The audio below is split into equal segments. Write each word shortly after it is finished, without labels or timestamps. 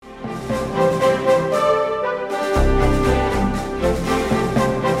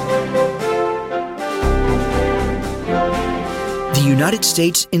United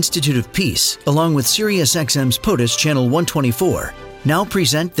States Institute of Peace, along with SiriusXM's POTUS Channel 124, now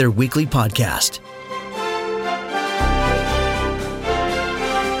present their weekly podcast.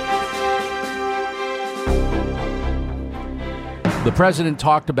 The president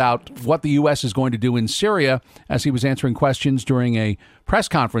talked about what the U.S. is going to do in Syria as he was answering questions during a press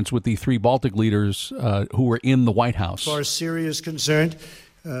conference with the three Baltic leaders who were in the White House. As far as Syria is concerned,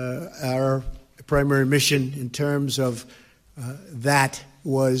 our primary mission in terms of that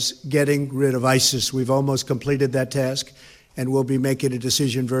was getting rid of ISIS. We've almost completed that task, and we'll be making a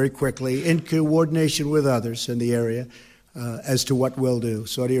decision very quickly in coordination with others in the area as to what we'll do.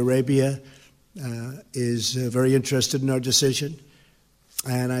 Saudi Arabia is very interested in our decision.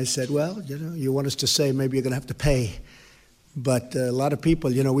 And I said, well, you want us to say maybe you're going to have to pay. But a lot of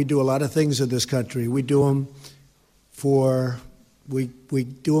people, we do a lot of things in this country. We do them for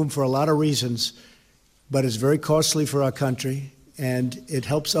a lot of reasons, but it's very costly for our country, and it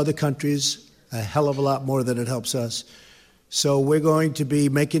helps other countries a hell of a lot more than it helps us. So we're going to be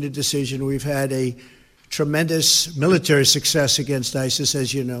making a decision. We've had a tremendous military success against ISIS,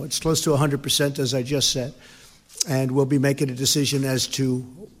 as you know. It's close to 100%, as I just said. And we'll be making a decision as to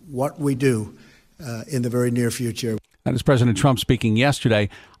what we do in the very near future. That is President Trump speaking yesterday.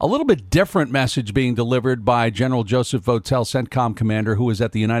 A little bit different message being delivered by General Joseph Votel, CENTCOM commander, who was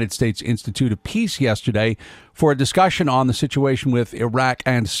at the United States Institute of Peace yesterday for a discussion on the situation with Iraq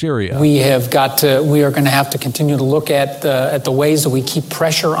and Syria. We are going to have to continue to look at the ways that we keep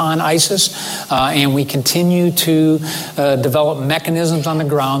pressure on ISIS, and we continue to develop mechanisms on the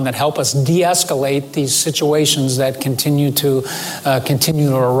ground that help us de-escalate these situations that continue to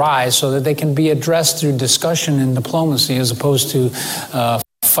arise, so that they can be addressed through discussion and diplomacy as opposed to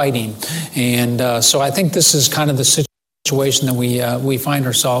fighting. And so I think this is kind of the situation that we find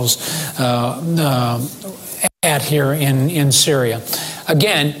ourselves at here in Syria.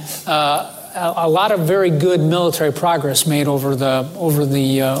 Again, a lot of very good military progress made over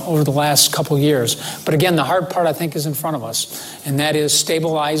the last couple of years. But again, the hard part, I think, is in front of us, and that is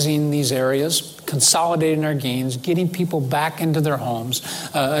stabilizing these areas, consolidating our gains, getting people back into their homes,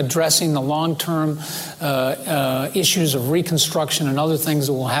 addressing the long-term issues of reconstruction and other things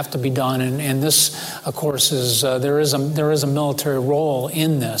that will have to be done. And this, of course, is there is a military role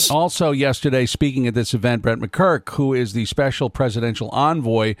in this. Also yesterday, speaking at this event, Brett McGurk, who is the special presidential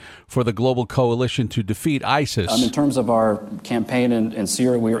envoy for the Global Coalition to Defeat ISIS. In terms of our campaign in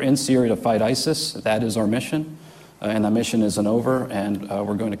Syria, we are in Syria to fight ISIS. That is our mission. And that mission isn't over, and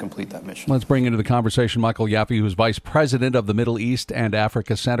we're going to complete that mission. Let's bring into the conversation Michael Yaffe, who is Vice President of the Middle East and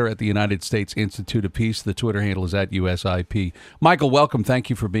Africa Center at the United States Institute of Peace. The Twitter handle is at USIP. Michael, welcome.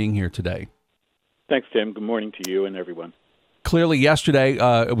 Thank you for being here today. Thanks, Tim. Good morning to you and everyone. Clearly, yesterday,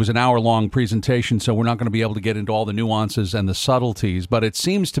 it was an hour-long presentation, so we're not going to be able to get into all the nuances and the subtleties. But it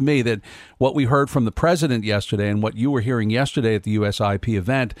seems to me that what we heard from the president yesterday and what you were hearing yesterday at the USIP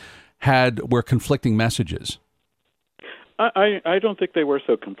event were conflicting messages. I don't think they were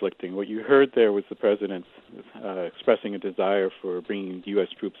so conflicting. What you heard there was the president expressing a desire for bringing U.S.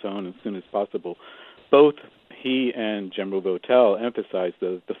 troops on as soon as possible. Both he and General Votel emphasized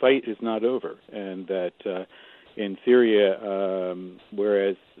that the fight is not over, and that in Syria,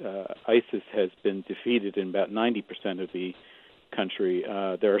 whereas ISIS has been defeated in about 90% of the country,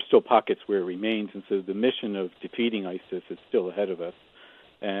 there are still pockets where it remains, and so the mission of defeating ISIS is still ahead of us.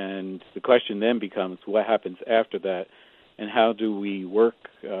 And the question then becomes, what happens after that? And how do we work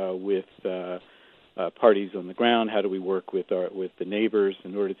with parties on the ground? How do we work with the neighbors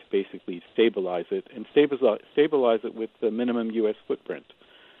in order to basically stabilize it and stabilize it with the minimum U.S. footprint?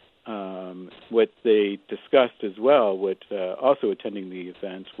 What they discussed as well, also attending the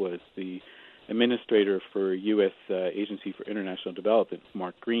event, was the administrator for U.S. Agency for International Development,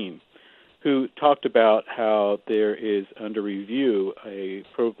 Mark Green, who talked about how there is under review a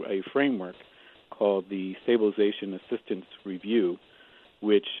framework called the Stabilization Assistance Review,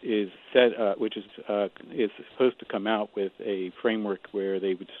 which is supposed to come out with a framework where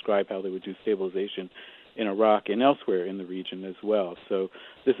they would describe how they would do stabilization in Iraq and elsewhere in the region as well. So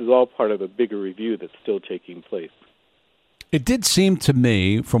this is all part of a bigger review that's still taking place. It did seem to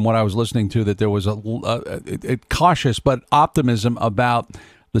me, from what I was listening to, that there was a cautious but optimism about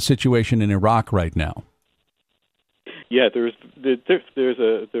the situation in Iraq right now. Yeah, there's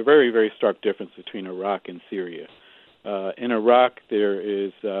a very, very stark difference between Iraq and Syria. In Iraq, there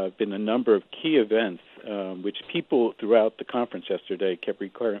has been a number of key events which people throughout the conference yesterday kept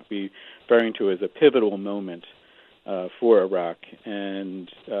referring to as a pivotal moment for Iraq. And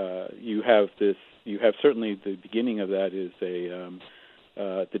you have certainly the beginning of that is the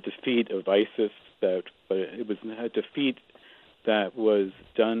defeat of ISIS. But it was a defeat that was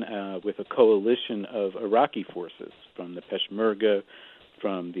done with a coalition of Iraqi forces from the Peshmerga,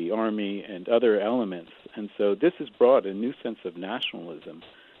 from the army, and other elements. And so this has brought a new sense of nationalism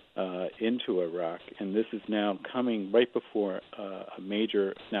into Iraq, and this is now coming right before a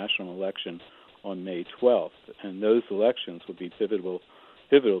major national election on May 12th, and those elections will be pivotal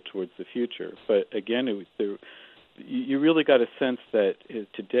towards the future. But again, you really got a sense that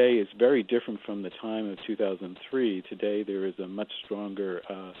today is very different from the time of 2003. Today there is a much stronger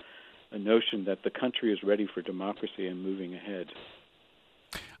a notion that the country is ready for democracy and moving ahead.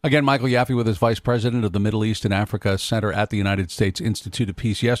 Again, Michael Yaffe with us, Vice President of the Middle East and Africa Center at the United States Institute of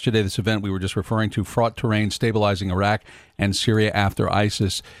Peace. Yesterday, this event we were just referring to, Fraught Terrain, Stabilizing Iraq and Syria After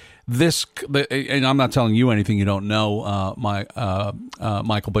ISIS. This, and I'm not telling you anything you don't know,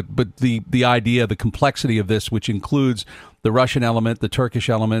 Michael, but the idea, the complexity of this, which includes the Russian element, the Turkish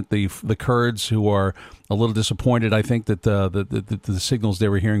element, the Kurds who are a little disappointed, I think, that the signals they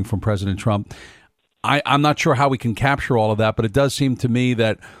were hearing from President Trump. I'm not sure how we can capture all of that, but it does seem to me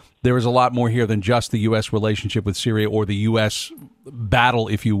that there is a lot more here than just the U.S. relationship with Syria or the U.S. battle,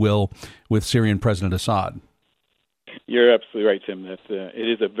 if you will, with Syrian President Assad. You're absolutely right, Tim. That it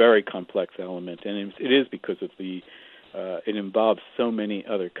is a very complex element, and it is because of it involves so many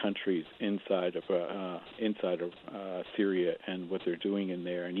other countries inside of Syria and what they're doing in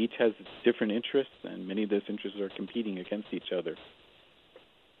there, and each has different interests, and many of those interests are competing against each other.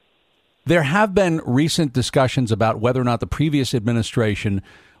 There have been recent discussions about whether or not the previous administration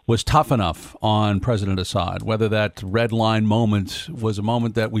was tough enough on President Assad, whether that red line moment was a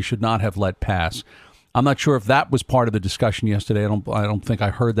moment that we should not have let pass. I'm not sure if that was part of the discussion yesterday. I don't think I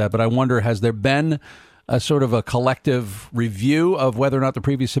heard that, but I wonder, has there been a sort of a collective review of whether or not the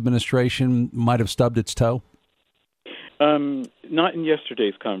previous administration might have stubbed its toe? Not in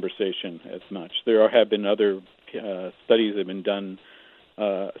yesterday's conversation as much. There have been other studies that have been done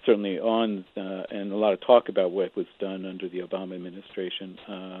certainly on, and a lot of talk about what was done under the Obama administration.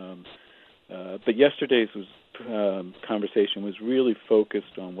 But yesterday's conversation was really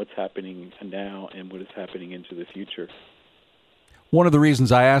focused on what's happening now and what is happening into the future. One of the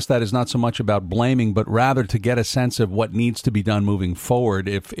reasons I asked that is not so much about blaming, but rather to get a sense of what needs to be done moving forward,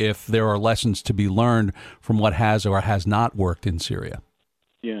 if there are lessons to be learned from what has or has not worked in Syria.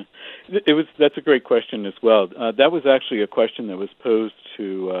 Yeah. That's a great question as well. That was actually a question that was posed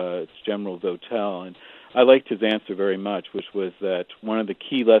to General Votel, and I liked his answer very much, which was that one of the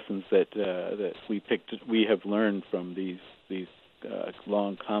key lessons that we have learned from these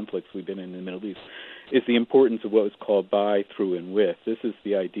long conflicts we've been in the Middle East is the importance of what was called by, through, and with. This is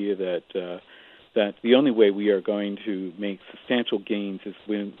the idea that the only way we are going to make substantial gains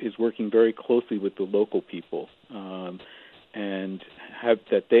is working very closely with the local people. And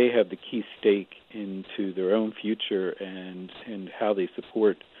that they have the key stake into their own future and how they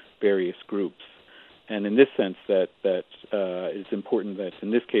support various groups. And in this sense, that it's important that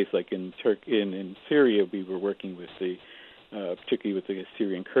in this case, like in Syria, we were working with particularly with the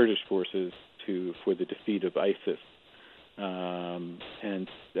Syrian Kurdish forces for the defeat of ISIS.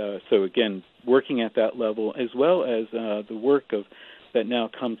 So again, working at that level, as well as the work that now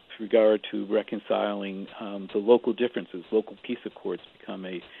comes with regard to reconciling the local differences. Local peace accords become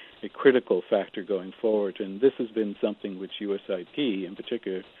a critical factor going forward, and this has been something which USIP, in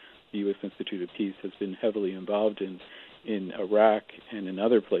particular the U.S. Institute of Peace, has been heavily involved in Iraq and in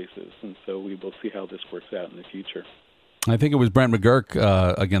other places, and so we will see how this works out in the future. I think it was Brent McGurk,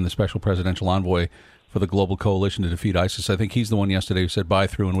 again, the special presidential envoy for the Global Coalition to Defeat ISIS. I think he's the one yesterday who said by,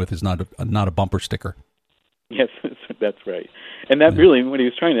 through, and with is not a bumper sticker. Yes, that's right. And that really, what he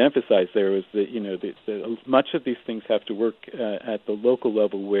was trying to emphasize there was that, that much of these things have to work at the local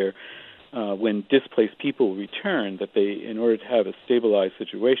level where when displaced people return, that they, in order to have a stabilized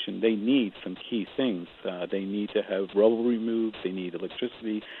situation, they need some key things. They need to have rubble removed, they need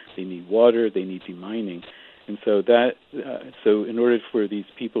electricity, they need water, they need demining. And so so in order for these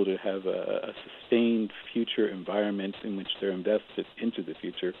people to have a sustained future environment in which they're invested into the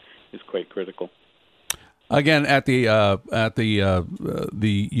future is quite critical. Again, at the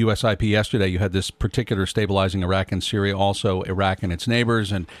USIP yesterday, you had this particular stabilizing Iraq and Syria, also Iraq and its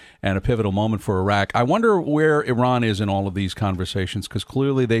neighbors, and a pivotal moment for Iraq. I wonder where Iran is in all of these conversations, because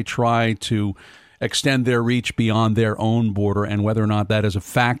clearly they try to extend their reach beyond their own border, and whether or not that is a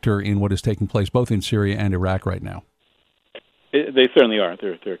factor in what is taking place both in Syria and Iraq right now. They certainly are.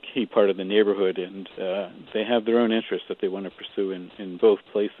 They're a key part of the neighborhood, and they have their own interests that they want to pursue in both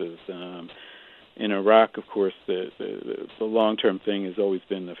places. In Iraq, of course, the long-term thing has always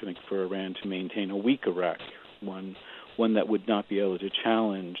been, I think, for Iran to maintain a weak Iraq, one that would not be able to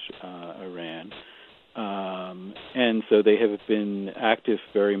challenge Iran. And so they have been active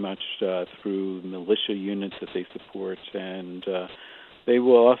very much through militia units that they support, and they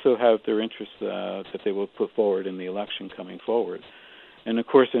will also have their interests that they will put forward in the election coming forward. And of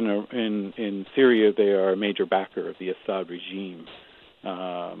course, in Syria, they are a major backer of the Assad regime,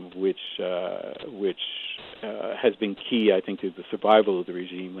 which has been key, I think, to the survival of the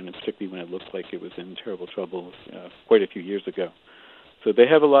regime, particularly when it looked like it was in terrible trouble quite a few years ago. So they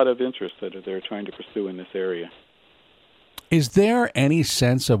have a lot of interests that they're trying to pursue in this area. Is there any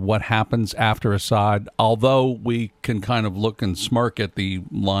sense of what happens after Assad? Although we can kind of look and smirk at the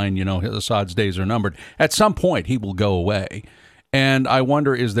line, Assad's days are numbered, at some point he will go away. And I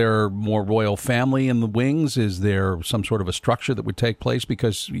wonder, is there more royal family in the wings? Is there some sort of a structure that would take place?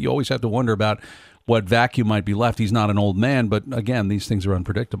 Because you always have to wonder about what vacuum might be left. He's not an old man, but again, these things are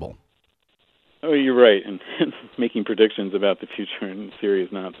unpredictable. Oh, you're right. And making predictions about the future in Syria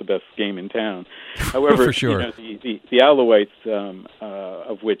is not the best game in town. However, for sure. The Alawites,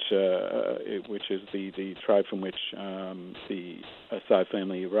 of which is the tribe from which the Assad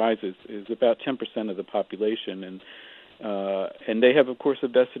family arises, is about 10% of the population, and they have, of course, a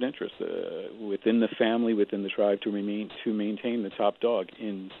vested interest within the family, within the tribe, to maintain the top dog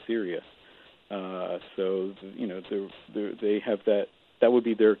in Syria. So they have that. That would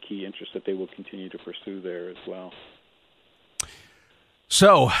be their key interest that they will continue to pursue there as well.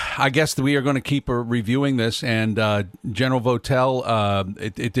 So I guess that we are going to keep reviewing this. And General Votel,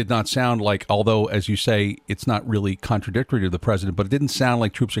 it did not sound like, although, as you say, it's not really contradictory to the president, but it didn't sound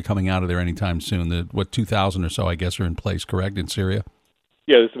like troops are coming out of there anytime soon. 2,000 or so, I guess, are in place, correct, in Syria?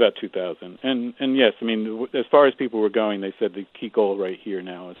 Yeah, it's about 2,000. And yes, I mean, as far as people were going, they said the key goal right here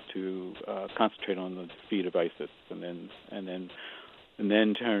now is to concentrate on the defeat of ISIS and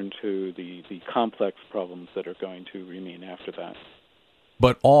then turn to the complex problems that are going to remain after that.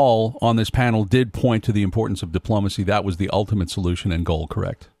 But all on this panel did point to the importance of diplomacy. That was the ultimate solution and goal,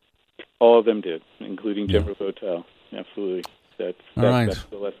 correct? All of them did, including General Votel. Absolutely. That's the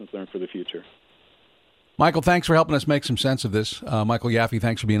lessons learned for the future. Michael, thanks for helping us make some sense of this. Michael Yaffe,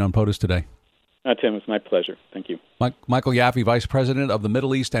 thanks for being on POTUS today. Tim, it's my pleasure. Thank you. Michael Yaffe, Vice President of the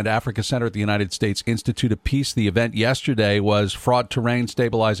Middle East and Africa Center at the United States Institute of Peace. The event yesterday was Fraught Terrain,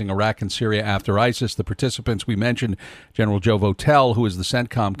 Stabilizing Iraq and Syria After ISIS. The participants we mentioned, General Joe Votel, who is the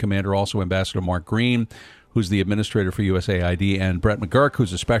CENTCOM commander, also Ambassador Mark Green, who's the administrator for USAID, and Brett McGurk,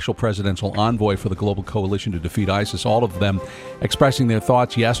 who's a special presidential envoy for the Global Coalition to Defeat ISIS, all of them expressing their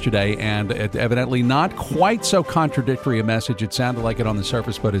thoughts yesterday, and evidently not quite so contradictory a message. It sounded like it on the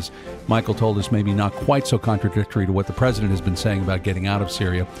surface, but as Michael told us, maybe not quite so contradictory to what the president has been saying about getting out of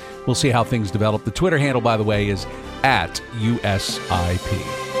Syria. We'll see how things develop. The Twitter handle, by the way, is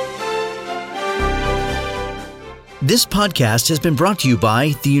 @USIP. This podcast has been brought to you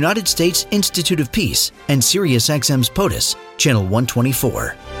by the United States Institute of Peace and SiriusXM's POTUS, Channel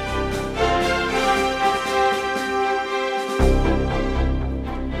 124.